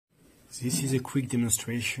This is a quick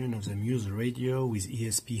demonstration of the Muse Radio with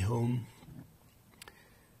ESPHome.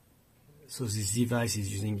 So this device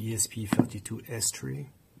is using ESP32S3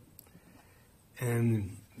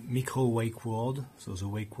 and Microwake word. So the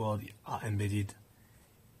wake word are embedded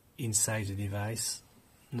inside the device,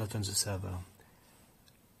 not on the server.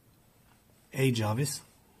 Hey Jarvis,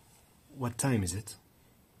 what time is it?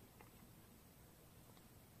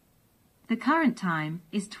 The current time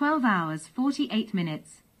is 12 hours 48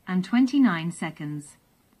 minutes and 29 seconds.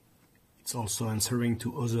 It's also answering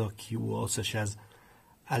to other keywords such as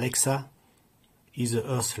Alexa, is the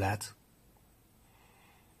Earth flat?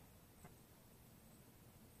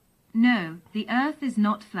 No, the Earth is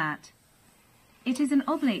not flat. It is an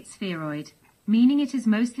oblate spheroid, meaning it is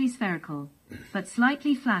mostly spherical, but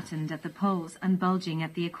slightly flattened at the poles and bulging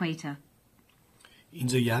at the equator. In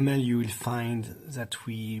the YAML you will find that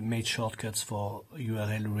we made shortcuts for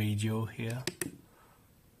URL radio here.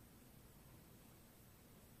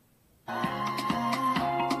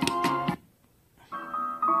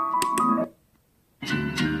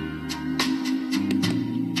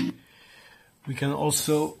 We can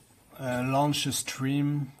also launch a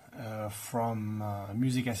stream from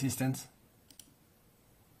Music Assistant.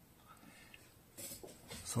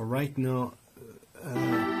 So right now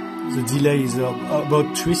the delay is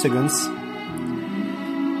about 3 seconds.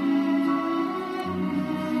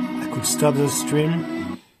 I could stop the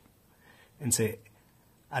stream and say,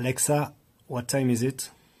 Alexa, what time is it?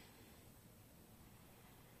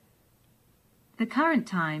 The current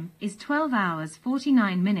time is 12 hours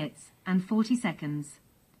 49 minutes and 40 seconds.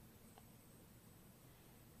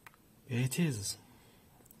 Here it is.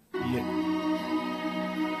 Yeah.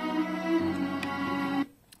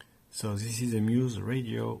 So this is a Muse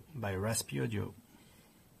Radio by Raspiaudio.